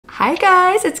Hi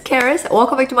guys, it's Charis.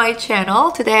 Welcome back to my channel.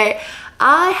 Today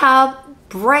I have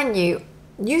brand new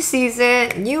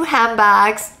season, new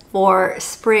handbags for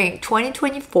spring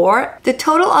 2024. The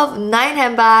total of 9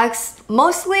 handbags,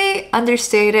 mostly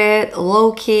understated,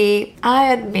 low-key.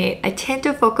 I admit I tend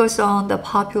to focus on the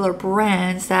popular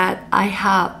brands that I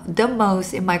have the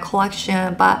most in my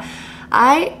collection, but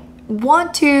I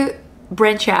want to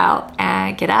branch out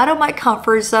and get out of my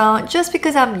comfort zone just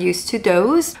because I'm used to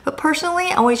those. But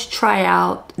personally, I always try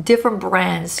out different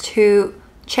brands to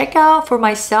check out for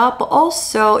myself, but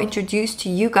also introduce to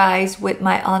you guys with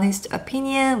my honest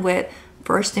opinion, with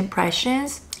first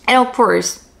impressions. And of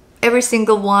course, every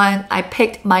single one I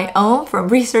picked my own from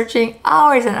researching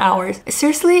hours and hours.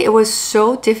 Seriously, it was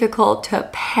so difficult to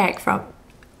pick from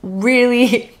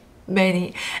really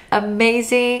many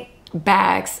amazing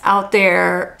bags out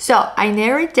there. So I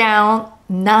narrowed down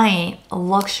 9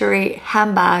 luxury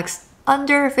handbags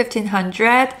under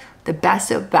 1500, the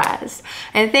best of best.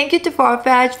 And thank you to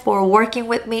Farfetch for working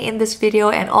with me in this video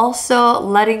and also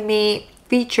letting me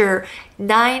feature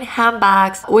 9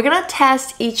 handbags. We're gonna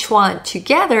test each one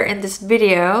together in this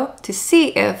video to see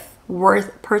if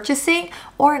worth purchasing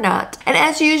or not. And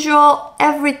as usual,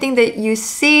 everything that you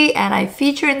see and I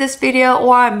feature in this video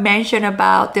or I mention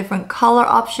about different color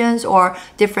options or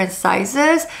different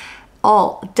sizes,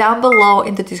 all down below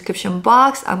in the description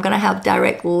box. I'm gonna have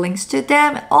direct links to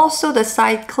them. Also the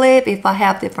side clip, if I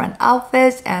have different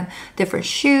outfits and different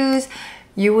shoes,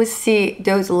 you will see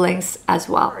those links as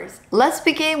well. Let's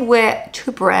begin with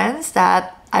 2 brands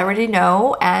that I already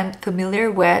know and familiar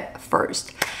with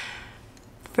first.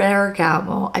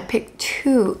 Ferragamo. I picked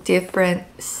 2 different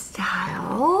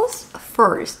styles.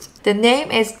 First, the name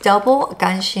is Double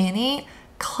Ganchini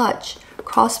Clutch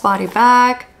Crossbody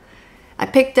Bag. I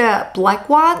picked the black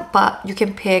one, but you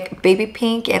can pick baby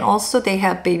pink and also they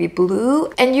have baby blue.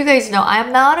 And you guys know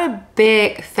I'm not a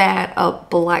big fan of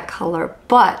black color,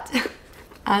 but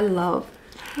I love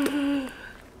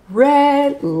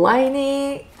red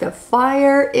lining, the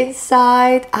fire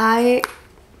inside. I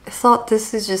thought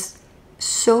this is just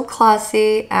so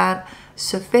classy and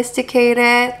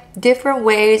sophisticated. Different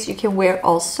ways you can wear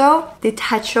also.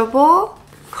 Detachable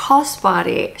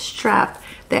crossbody strap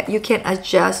that you can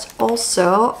adjust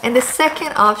also. And the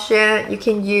second option, you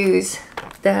can use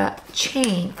the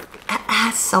chain.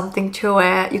 Add something to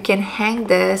it. You can hang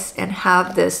this and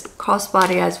have this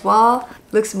crossbody as well.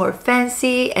 Looks more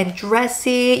fancy and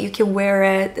dressy. You can wear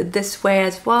it this way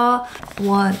as well.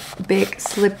 One big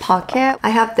slip pocket. I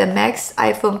have the Max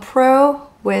iPhone Pro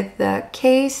with the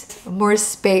case, more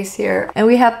space here. And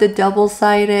we have the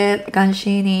double-sided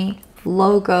Ganchini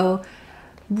logo.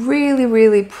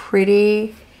 Really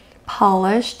pretty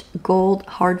polished gold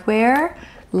hardware.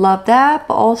 Love that.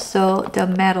 But also the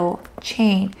metal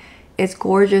chain is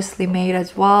gorgeously made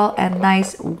as well and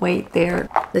nice weight there.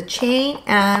 The chain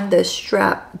and the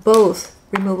strap both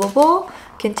removable,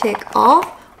 can take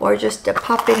off or just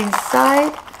pop it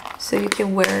inside so you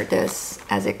can wear this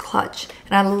as a clutch.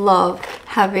 And I love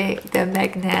having the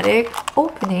magnetic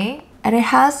opening, and it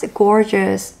has a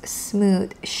gorgeous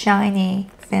smooth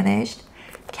shiny finished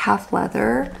calf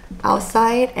leather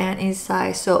outside and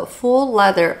inside, so full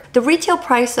leather. The retail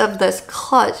price of this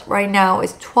clutch right now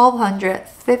is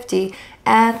 $1,250,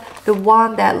 and the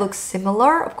one that looks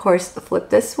similar, of course, flip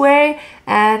this way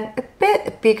and a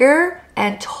bit bigger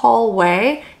and tall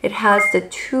way. It has the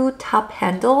 2 top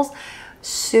handles,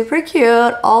 super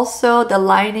cute. Also the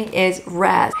lining is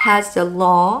red, has the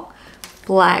long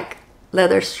black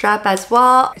leather strap as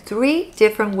well. 3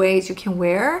 different ways you can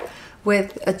wear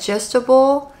with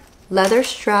adjustable leather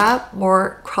strap,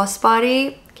 more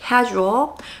crossbody,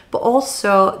 casual, but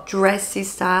also dressy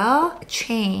style,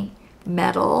 chain,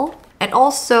 metal. And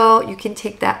also you can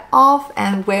take that off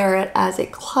and wear it as a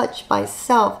clutch by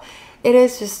itself. It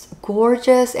is just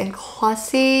gorgeous and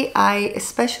classy. I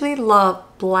especially love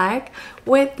black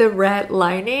with the red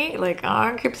lining. Like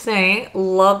I keep saying,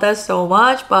 love that so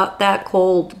much, but that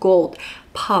gold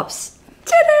pops.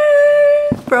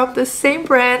 Ta-da! From the same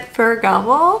brand,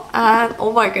 Ferragamo, and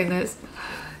oh my goodness.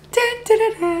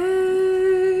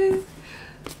 Da-da-da-da.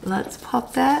 Let's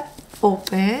pop that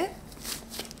open.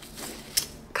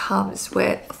 Comes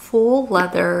with full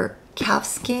leather calf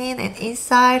skin, and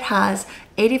inside has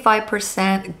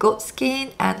 85% goat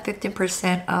skin and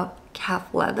 15% of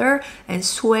calf leather and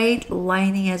suede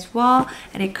lining as well.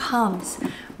 And it comes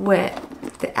with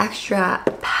the extra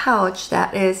pouch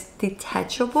that is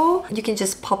detachable. You can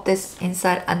just pop this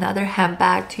inside another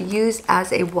handbag to use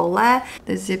as a wallet.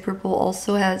 The zipper pull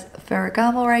also has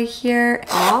Ferragamo right here,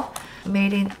 off,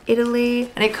 made in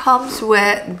Italy. And it comes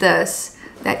with this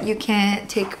that you can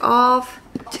take off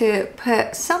to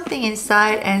put something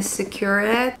inside and secure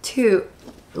it. Two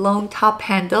long top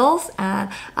handles, and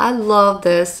I love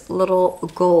this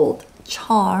little gold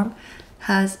charm.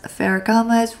 Has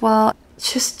Ferragamo as well.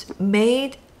 Just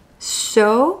made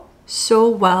so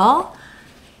well.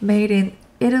 Made in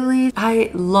Italy. I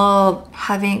love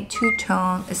having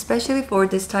two-tone, especially for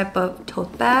this type of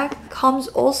tote bag. Comes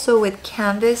also with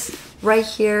canvas right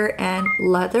here and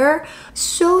leather.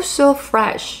 So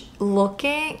fresh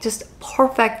looking, just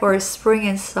perfect for spring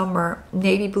and summer.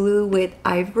 Navy blue with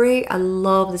ivory. I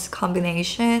love this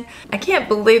combination. I can't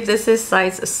believe this is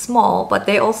size small, but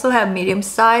they also have medium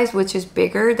size, which is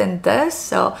bigger than this.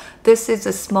 So this is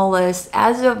the smallest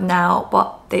as of now,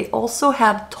 but they also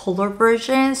have taller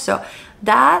versions, so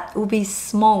that will be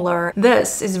smaller.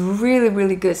 This is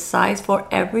really good size for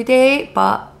everyday,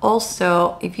 but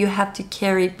also if you have to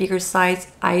carry bigger size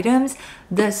items,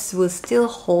 this will still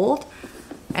hold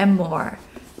and more.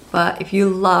 But if you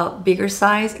love bigger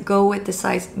size, go with the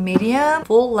size medium.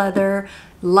 Full leather,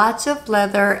 lots of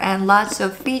leather and lots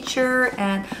of feature,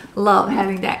 and love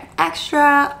having that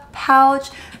extra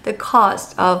pouch. The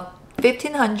cost of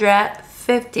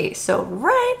 $1,550, so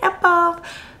right above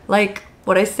like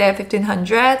what I said,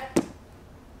 $1,500.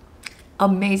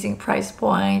 Amazing price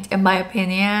point in my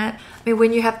opinion. I mean,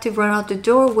 when you have to run out the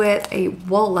door with a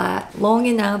wallet long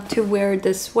enough to wear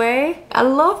this way. I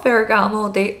love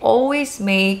Ferragamo. They always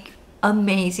make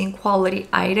amazing quality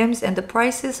items, and the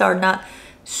prices are not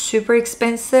super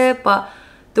expensive, but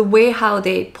the way how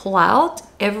they pull out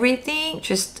everything,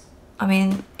 just, I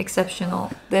mean,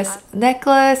 exceptional. This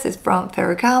necklace is from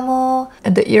Ferragamo,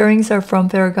 and the earrings are from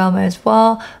Ferragamo as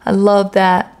well. I love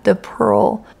that the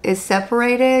pearl is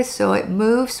separated, so it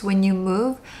moves when you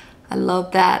move. I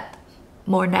love that.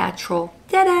 More natural.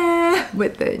 Ta-da!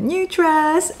 With the new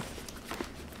dress.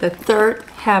 The third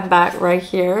handbag right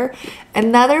here.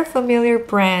 Another familiar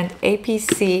brand,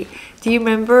 APC. Do you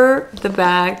remember the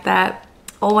bag that,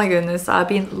 oh my goodness, I've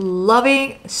been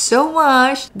loving so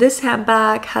much. This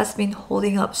handbag has been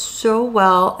holding up so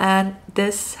well, and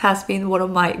this has been one of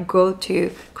my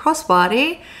go-to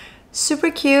crossbody.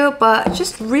 Super cute, but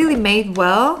just really made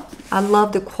well. I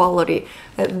love the quality.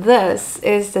 This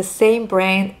is the same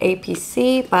brand,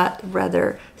 APC, but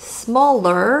rather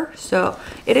smaller. So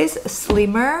it is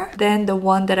slimmer than the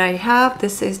one that I have.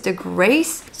 This is the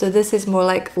Grace. So this is more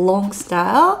like long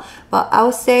style, but I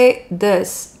would say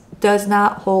this does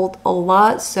not hold a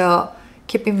lot. So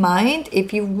keep in mind,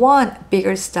 if you want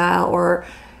bigger style or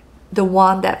the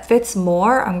one that fits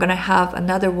more, I'm gonna have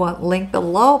another one linked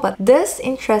below. But this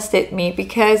interested me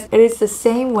because it is the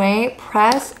same way,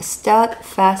 press stud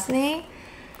fastening.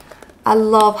 I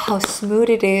love how smooth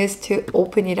it is to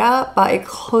open it up, but it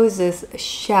closes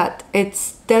shut. It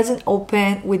doesn't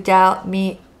open without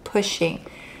me pushing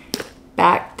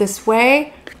back this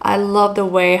way. I love the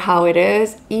way how it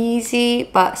is, easy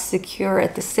but secure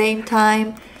at the same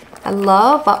time. I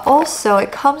love, but also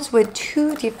it comes with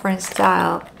two different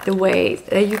style, the way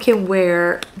that you can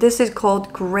wear. This is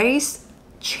called Grace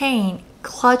Chain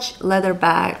Clutch Leather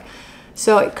Bag.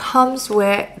 So it comes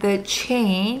with the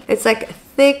chain. It's like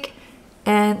thick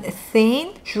and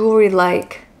thin,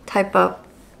 jewelry-like type of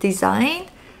design.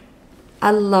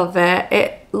 I love it.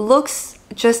 It looks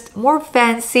just more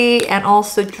fancy and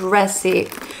also dressy.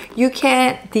 You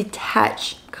can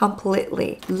detach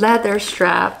completely. Leather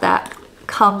strap that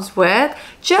comes with,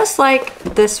 just like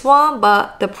this one,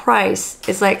 but the price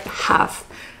is like half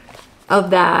of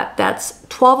that. That's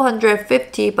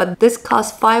 $1,250, but this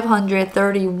costs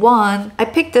 $531. I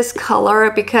picked this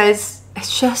color because it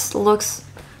just looks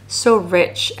so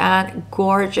rich and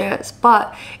gorgeous.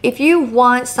 But if you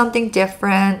want something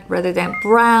different rather than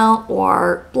brown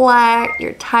or black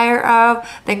you're tired of,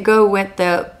 then go with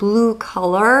the blue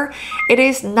color. It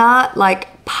is not like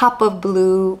pop of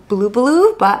blue,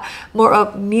 but more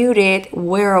of muted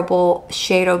wearable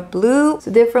shade of blue. So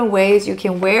different ways you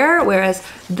can wear, whereas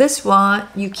this one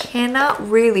you cannot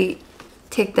really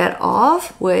take that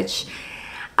off, which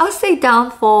I'll say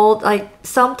downfold. Like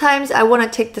sometimes I want to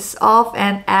take this off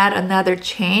and add another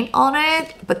chain on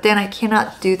it, but then I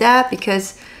cannot do that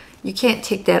because you can't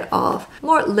take that off.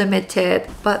 More limited,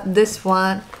 but this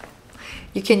one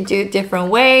you can do different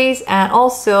ways, and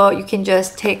also you can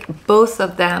just take both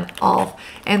of them off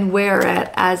and wear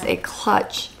it as a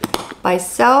clutch by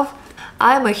itself.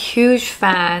 I'm a huge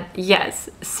fan. Yes,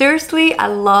 seriously, I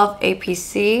love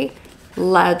APC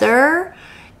leather.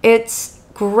 It's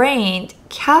grained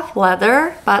calf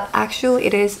leather, but actually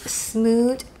it is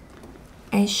smooth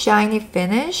and shiny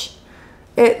finish.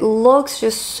 It looks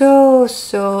just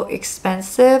so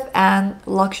expensive and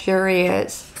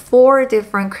luxurious. 4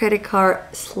 different credit card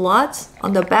slots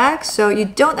on the back, so you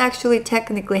don't actually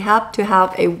technically have to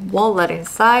have a wallet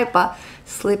inside, but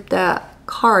slip the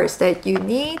cards that you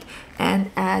need and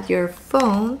add your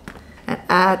phone and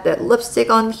add the lipstick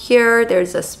on here.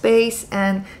 There's a space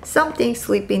and something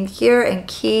slip in here and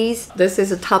keys. This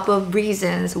is the top of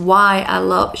reasons why I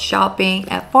love shopping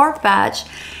at Farfetch.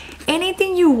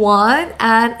 Anything you want,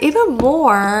 and even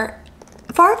more,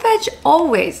 Farfetch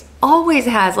always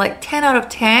has like 10 out of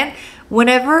 10.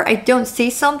 Whenever I don't see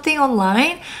something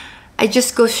online, I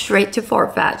just go straight to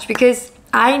Farfetch because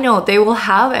I know they will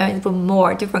have even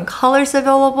more different colors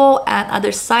available and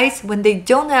other sites when they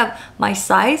don't have my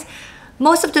size.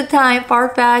 Most of the time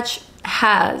Farfetch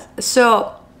has.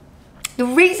 So the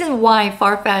reason why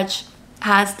Farfetch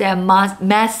has that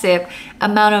massive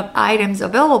amount of items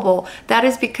available, that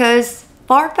is because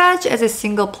Farfetch as a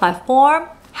single platform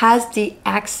has the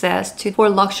access to for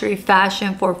luxury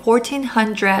fashion for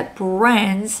 1,400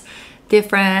 brands,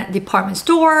 different department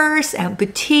stores and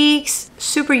boutiques.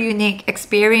 Super unique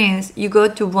experience. You go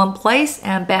to one place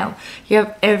and bam, you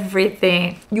have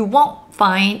everything. You won't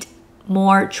find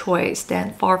more choice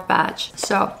than Farfetch.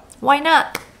 So why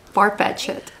not Farfetch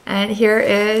it? And here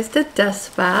is the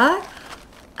dust bag.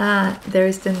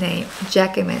 There's the name,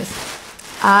 Jacquemus.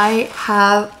 I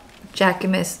have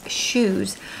Jacquemus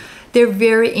shoes. They're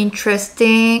very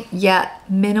interesting yet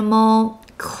minimal,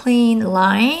 clean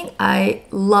line. I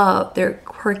love their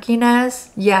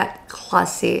quirkiness yet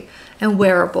classy and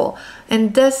wearable.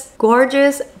 And this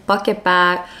gorgeous bucket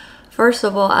bag, first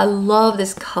of all, I love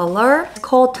this color. It's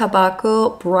called tobacco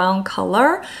brown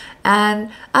color,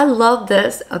 and I love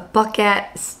this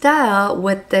bucket style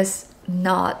with this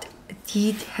knot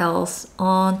details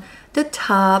on the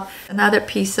top. Another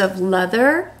piece of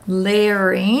leather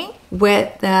layering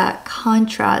with that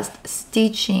contrast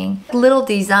stitching. Little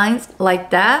designs like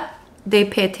that, they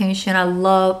pay attention. I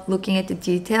love looking at the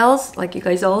details, like you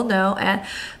guys all know, and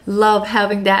love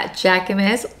having that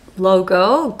Jacquemus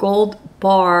logo, gold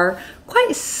bar,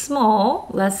 quite small,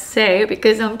 let's say,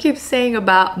 because I keep saying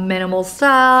about minimal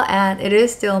style, and it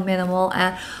is still minimal.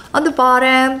 And on the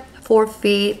bottom, 4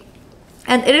 feet.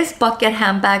 And it is bucket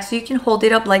handbag, so you can hold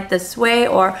it up like this way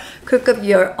or crook up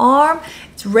your arm.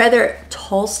 It's rather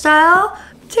tall style.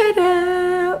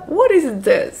 Ta-da! What is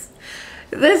this?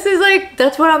 This is like,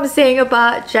 that's what I'm saying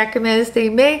about Jacquemus. They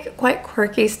make quite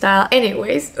quirky style.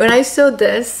 Anyways, when I saw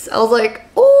this, I was like,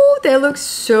 oh, they look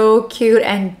so cute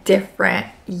and different,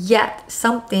 yet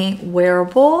something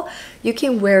wearable. You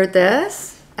can wear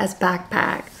this as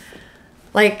backpack.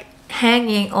 Like,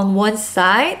 hanging on one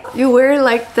side, you wear it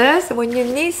like this. When you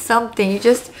need something, you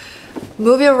just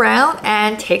move it around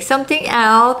and take something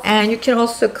out, and you can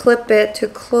also clip it to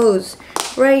close.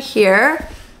 Right here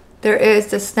there is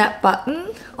the snap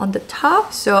button on the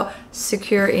top, so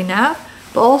secure enough,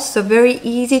 but also very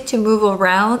easy to move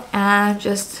around and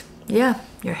just, yeah,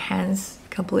 your hands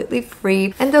completely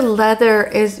free. And the leather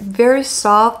is very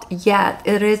soft, yet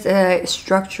it is a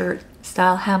structured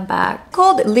style handbag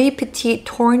called Le Petit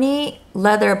Tourny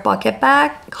leather bucket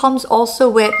bag. Comes also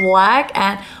with black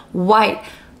and white.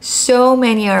 So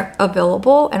many are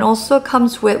available, and also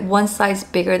comes with one size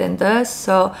bigger than this.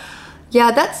 So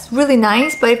yeah, that's really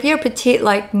nice. But if you're petite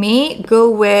like me, go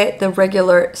with the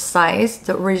regular size,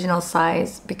 the original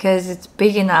size, because it's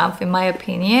big enough. In my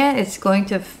opinion, it's going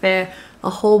to fit a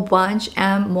whole bunch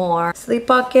and more. Sleep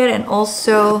pocket and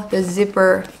also the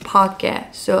zipper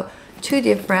pocket. So 2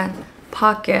 different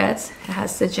pockets. It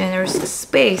has the generous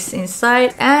space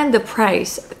inside, and the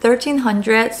price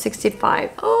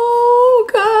 $1,365. Oh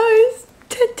guys,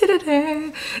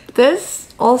 ta-ta-ta-ta.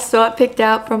 This also I picked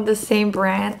out from the same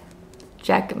brand,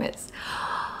 Jacquemus.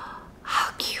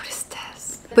 How cute is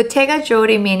this? Bottega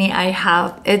Jodie Mini I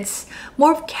have. It's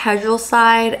more of casual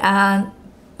side and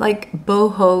like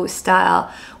boho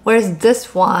style, whereas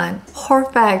this one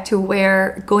perfect to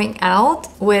wear going out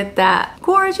with that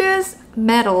gorgeous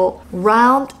metal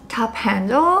round top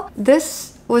handle.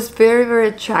 This was very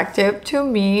attractive to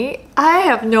me. I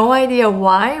have no idea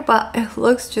why, but it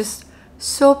looks just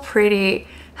so pretty,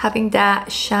 having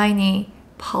that shiny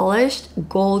polished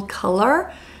gold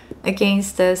color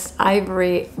against this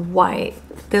ivory white.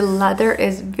 The leather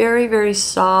is very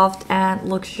soft and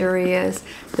luxurious.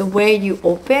 The way you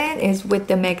open is with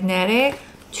the magnetic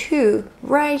too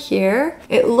right here.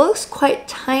 It looks quite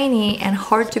tiny and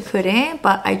hard to put in,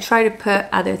 but I try to put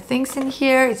other things in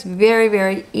here. It's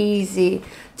very easy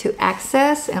to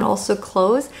access and also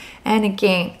close. And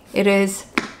again, it is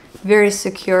very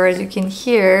secure. As you can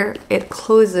hear, it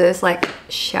closes like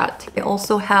shut. They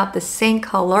also have the same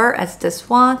color as this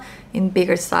one in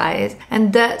bigger size,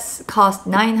 and this cost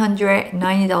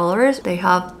 $990. They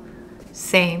have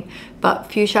same,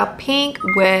 but fuchsia pink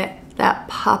with that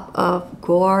pop of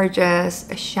gorgeous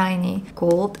shiny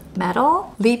gold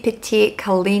metal. Lee Petit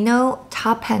Calino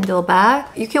top handle bag.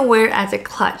 You can wear it as a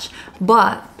clutch,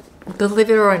 but believe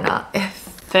it or not, it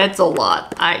fits a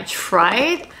lot. I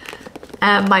tried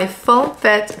and my phone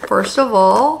fits first of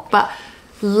all, but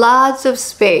lots of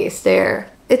space there.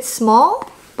 It's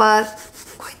small, but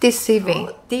quite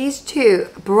deceiving. These two,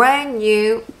 brand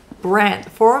new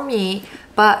brand for me,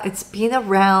 but it's been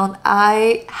around.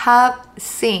 I have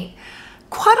seen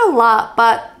quite a lot,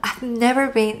 but I've never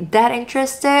been that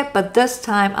interested. But this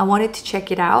time I wanted to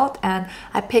check it out and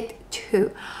I picked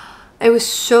two. It was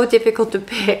so difficult to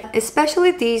pick,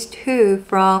 especially these two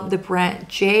from the brand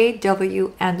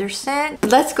J.W. Anderson.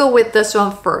 Let's go with this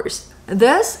one first.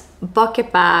 This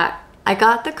bucket bag, I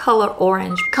got the color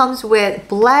orange. Comes with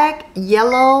black,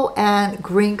 yellow, and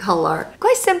green color.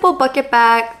 Quite simple bucket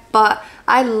bag, but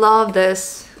I love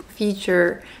this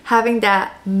feature, having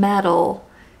that metal,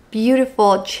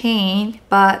 beautiful chain,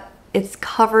 but it's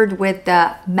covered with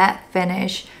the matte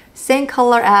finish. Same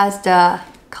color as the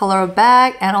color of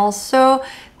bag, and also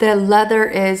the leather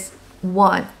is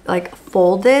like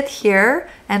folded here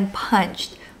and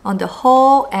punched on the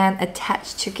hole and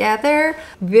attached together.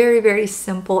 Very, very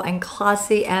simple and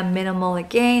classy and minimal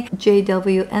again.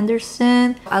 J.W.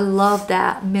 Anderson. I love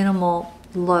that minimal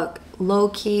look.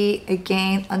 Low-key,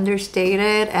 again,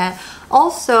 understated. And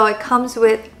also it comes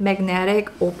with magnetic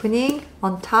opening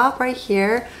on top right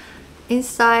here.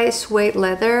 Inside suede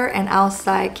leather and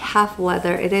outside calf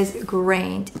leather. It is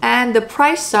grained. And the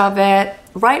price of it,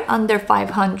 right under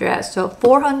 500, so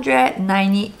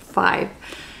 495.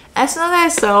 As soon as I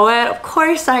saw it, of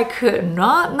course I could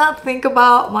not think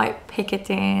about my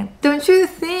picketing. Don't you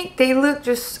think they look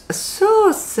just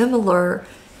so similar?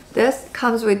 This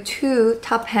comes with two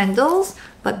top handles,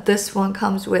 but this one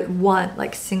comes with one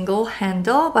like single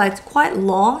handle, but it's quite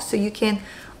long, so you can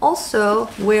also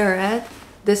wear it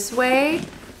this way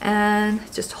and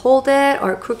just hold it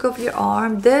or crook of your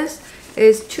arm. This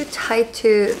is too tight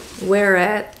to wear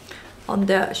it on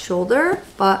the shoulder,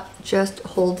 but just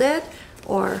hold it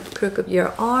or crook of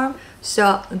your arm.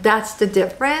 So that's the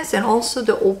difference. And also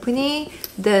the opening,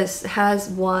 this has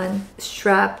one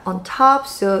strap on top,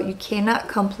 so you cannot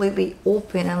completely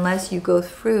open unless you go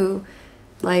through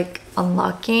like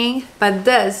unlocking. But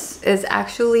this is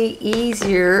actually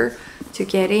easier to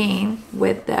get in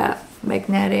with the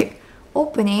magnetic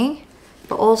opening,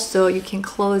 but also you can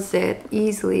close it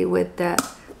easily with the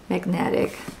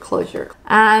magnetic closure.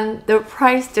 And the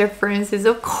price difference is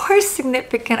of course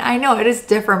significant. I know it is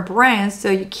different brands, so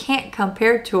you can't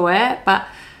compare to it, but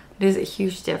it is a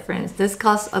huge difference. This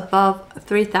costs above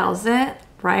 3,000,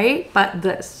 right? But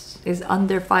this is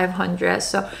under 500.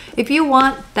 So if you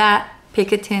want that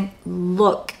picketing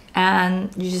look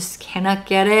and you just cannot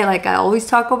get it, like I always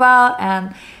talk about,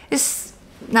 and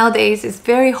nowadays it's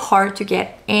very hard to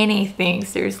get anything,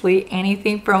 seriously,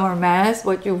 anything from Hermes,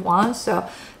 what you want. So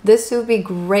this will be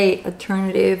great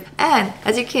alternative. And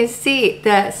as you can see,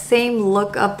 the same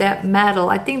look of that metal,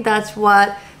 I think that's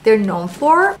what they're known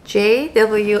for.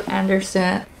 J.W.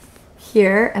 Anderson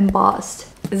here embossed.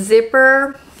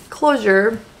 Zipper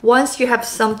closure. Once you have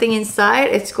something inside,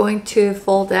 it's going to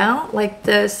fall down like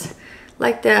this,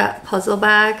 like the puzzle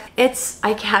bag. It's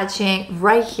eye-catching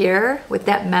right here with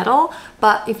that metal.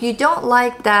 But if you don't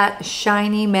like that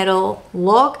shiny metal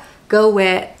look, go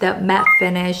with the matte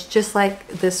finish, just like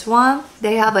this one.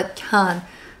 They have a ton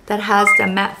that has the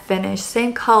matte finish,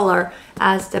 same color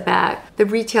as the bag. The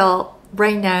retail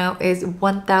right now is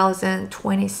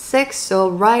 1,026, so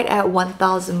right at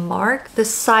 1,000 mark. The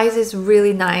size is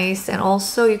really nice, and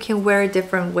also you can wear it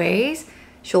different ways.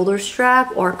 Shoulder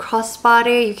strap or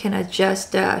crossbody, you can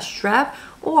adjust the strap,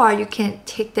 or you can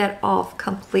take that off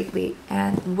completely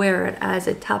and wear it as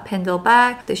a top handle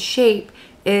bag. The shape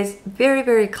is very,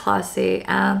 very classy.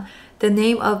 The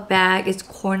name of bag is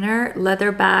Corner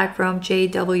Leather Bag from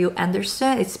J.W.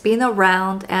 Anderson. It's been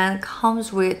around and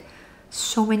comes with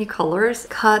so many colors.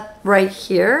 Cut right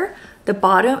here. The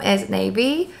bottom is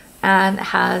navy and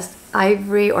has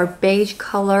ivory or beige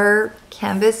color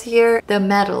canvas here. The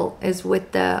metal is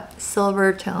with the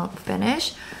silver tone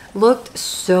finish. Looked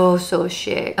so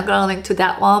chic. I'm gonna link to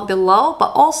that one below,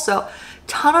 but also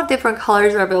ton of different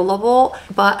colors are available,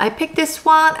 but I picked this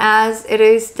one as it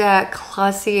is the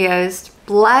classiest.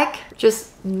 Black,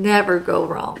 just never go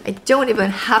wrong. I don't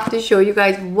even have to show you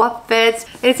guys what fits.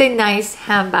 It's a nice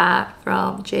handbag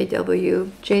from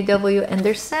J.W.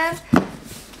 Anderson.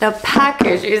 The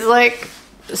package is like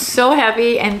so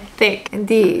heavy and thick, and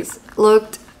these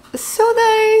looked so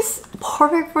nice.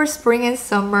 Perfect for spring and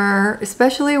summer,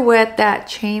 especially with that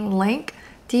chain link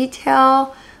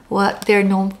detail, what they're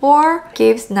known for.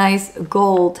 Gives nice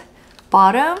gold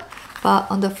bottom, but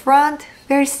on the front,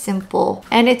 very simple.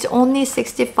 And it's only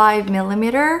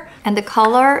 65mm, and the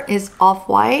color is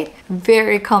off-white.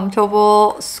 Very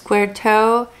comfortable, square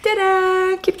toe.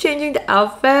 Ta-da! Keep changing the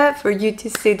outfit for you to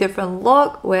see different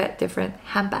look with different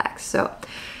handbags. So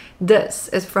this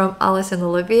is from Alice and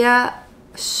Olivia.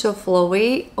 So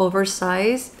flowy,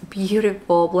 oversized,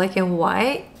 beautiful, black and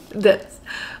white. This,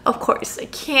 of course, I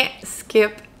can't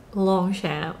skip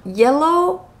Longchamp.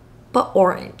 Yellow, but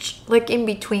orange, like in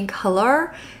between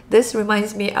color. This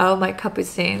reminds me of my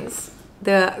Capucines.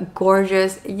 The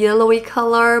gorgeous yellowy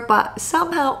color, but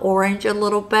somehow orange a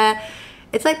little bit.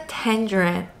 It's like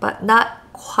tangerine, but not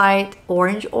quite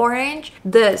orange.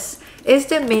 This is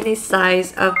the mini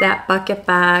size of that bucket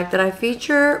bag that I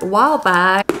featured a while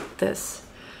back. This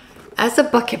as a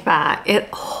bucket bag, it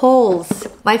holds,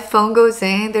 my phone goes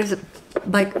in, there's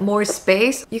like more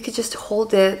space. You could just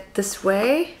hold it this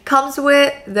way. Comes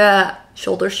with the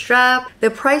shoulder strap.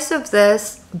 The price of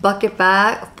this bucket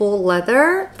bag, full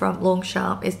leather from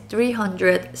Longchamp, is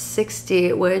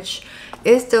 $360, which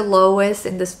is the lowest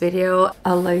in this video.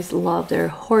 I always love their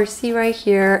horsey right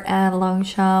here, and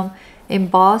Longchamp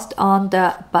embossed on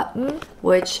the button,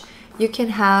 which you can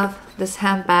have this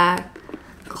handbag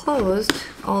closed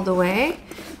all the way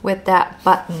with that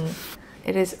button.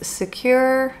 It is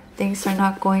secure. Things are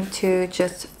not going to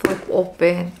just flip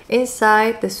open.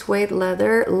 Inside the suede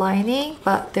leather lining,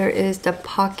 but there is the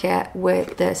pocket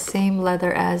with the same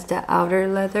leather as the outer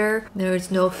leather. There is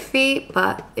no feet,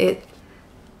 but it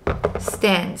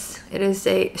stands. It is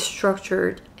a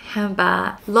structured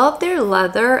handbag. Love their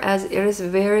leather as it is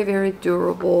very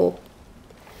durable.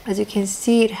 As you can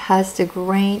see, it has the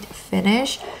grained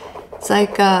finish. It's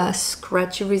like a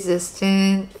scratch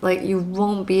resistant, like you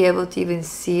won't be able to even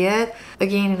see it.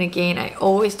 Again and again, I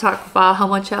always talk about how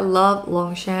much I love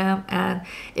Longchamp, and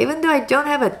even though I don't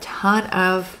have a ton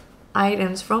of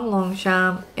items from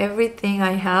Longchamp, everything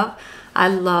I have, I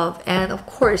love. And of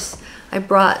course, I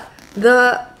brought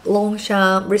the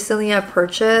Longchamp recently I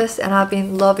purchased, and I've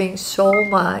been loving so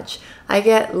much. I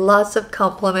get lots of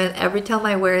compliment every time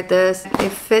I wear this.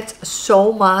 It fits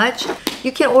so much.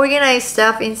 You can organize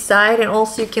stuff inside, and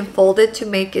also you can fold it to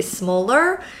make it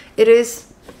smaller. It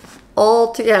is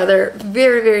all together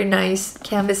very nice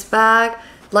canvas bag,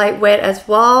 lightweight as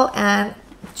well, and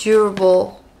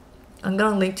durable. I'm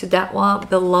gonna link to that one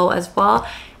below, as well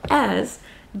as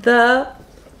the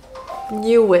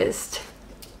newest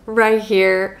right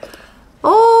here.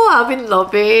 Oh, I've been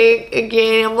loving.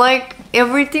 Again, I'm like,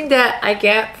 everything that I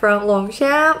get from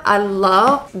Longchamp, I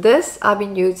love. This I've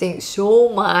been using so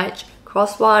much.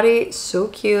 Crossbody, so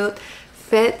cute.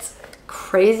 Fits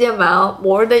crazy amount,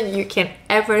 more than you can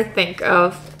ever think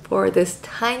of for this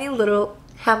tiny little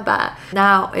handbag.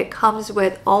 Now it comes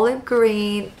with olive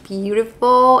green,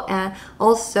 beautiful, and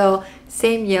also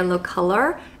same yellow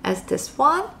color as this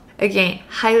one. Again,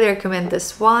 highly recommend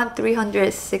this one,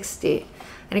 $360.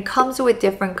 And it comes with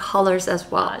different colors as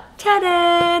well.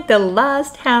 Ta-da! The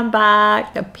last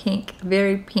handbag, the pink,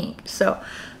 very pink. So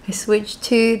I switched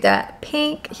to that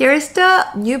pink. Here's the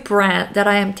new brand that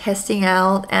I am testing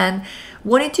out and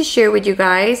wanted to share with you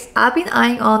guys. I've been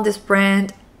eyeing on this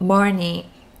brand, Marni.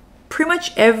 Pretty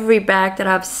much every bag that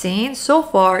I've seen so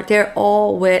far, they're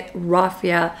all with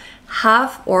raffia,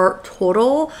 half or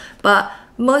total, but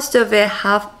most of it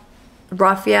have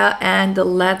raffia and the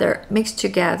leather mixed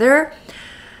together.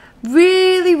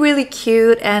 Really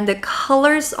cute, and the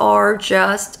colors are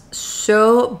just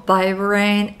so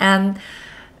vibrant, and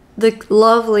the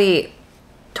lovely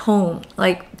tone,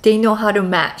 like they know how to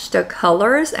match the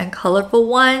colors and colorful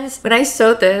ones. When I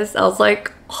saw this, I was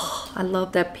like, oh, I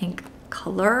love that pink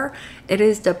color. It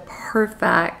is the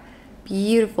perfect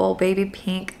beautiful baby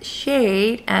pink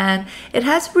shade, and it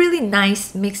has really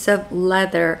nice mix of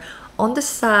leather on the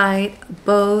side,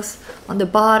 both on the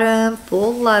bottom,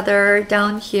 full leather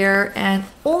down here, and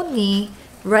only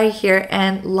right here,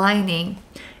 and lining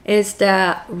is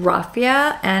the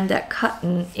raffia and the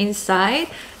cotton inside,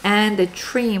 and the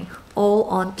trim all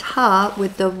on top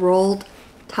with the rolled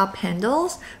top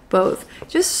handles, both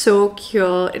just so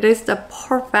cute. It is the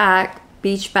perfect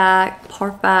beach bag,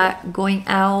 perfect going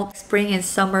out spring and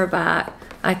summer bag,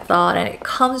 I thought. And it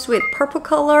comes with purple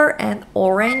color and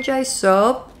orange I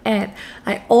saw, and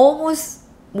I almost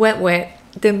went with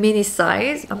the mini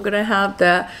size. I'm gonna have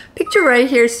the picture right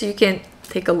here so you can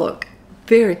take a look.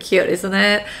 Very cute, isn't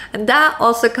it? And that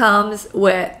also comes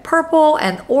with purple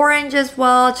and orange as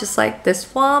well, just like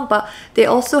this one, but they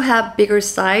also have bigger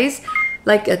size,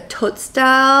 like a tote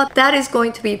style. That is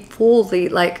going to be fully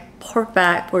like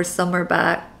perfect for summer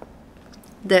bag.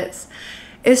 This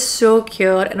It's so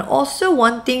cute. And also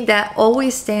one thing that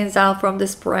always stands out from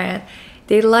this brand,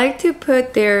 they like to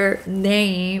put their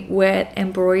name with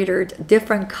embroidered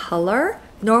different color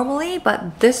normally,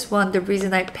 but this one, the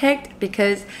reason I picked,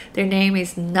 because their name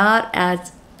is not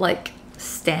as like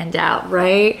stand out,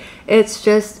 right? It's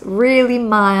just really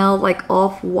mild, like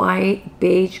off-white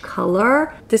beige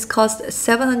color. This cost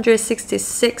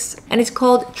 $766 and it's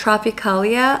called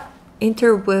Tropicalia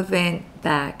interwoven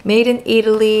bag, made in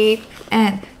Italy.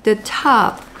 And the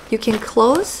top you can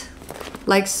close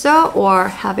like so or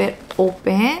have it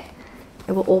open.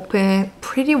 It will open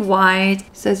pretty wide. It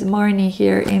says Marni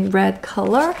here in red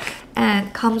color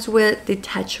and comes with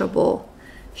detachable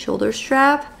shoulder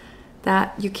strap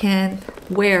that you can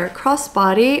wear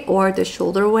crossbody or the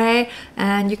shoulder way,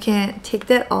 and you can take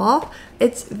that off.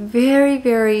 It's very,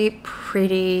 very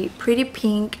pretty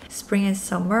pink, spring and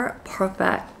summer,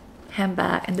 perfect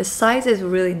handbag, and the size is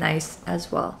really nice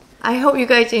as well. I hope you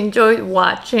guys enjoyed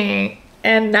watching,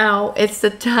 and now it's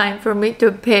the time for me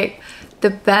to pick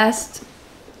the best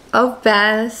of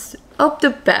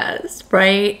the best,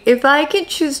 right? If I can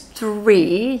choose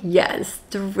three, yes,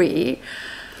 three,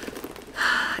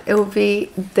 it will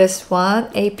be this one,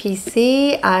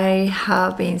 APC. I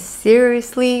have been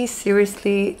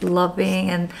seriously loving,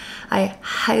 and I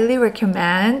highly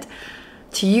recommend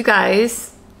to you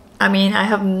guys. I mean, I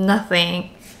have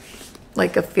nothing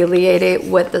like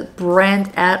affiliated with the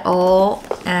brand at all,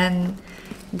 and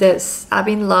this I've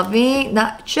been loving,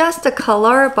 not just the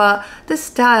color but the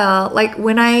style. Like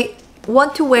when I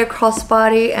want to wear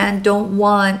crossbody and don't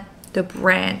want the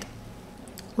brand,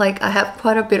 like I have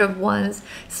quite a bit of ones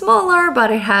smaller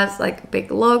but it has like a big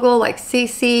logo like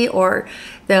CC or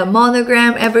the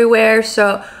monogram everywhere,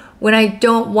 so when I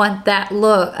don't want that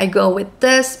look I go with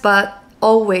this, but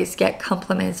always get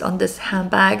compliments on this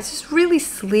handbag. It's just really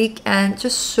sleek and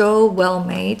just so well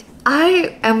made.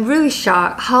 I am really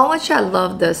shocked how much I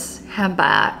love this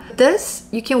handbag. This,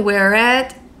 you can wear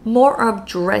it more of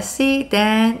dressy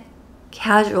than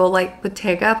casual like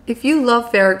Bottega. If you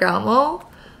love Ferragamo,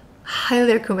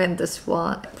 highly recommend this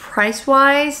one. Price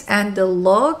wise and the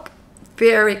look,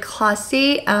 very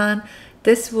classy, and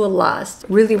this will last.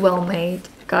 Really well made,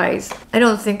 guys. I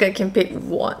don't think I can pick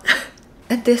one.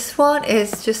 And this one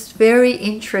is just very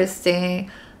interesting,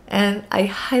 and I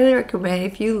highly recommend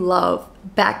if you love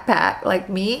backpack like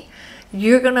me,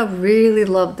 you're gonna really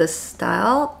love this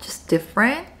style. Just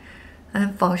different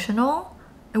and functional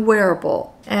and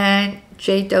wearable. And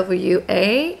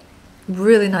JWA,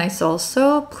 really nice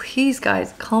also. Please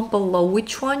guys, comment below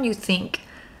which one you think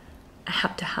I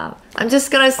have to have. I'm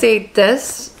just gonna say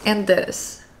this and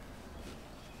this.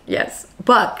 Yes,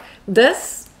 but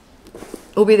this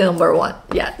will be the number one.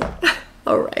 Yeah.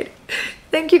 Alright.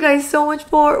 Thank you guys so much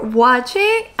for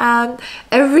watching and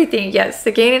everything. Yes,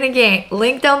 again and again,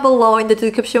 link down below in the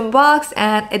description box,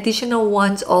 and additional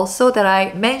ones also that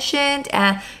I mentioned,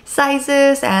 and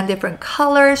sizes and different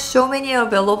colors. So many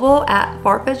available at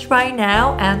Farfetch right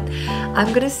now, and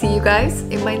I'm gonna see you guys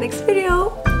in my next video.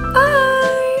 Bye!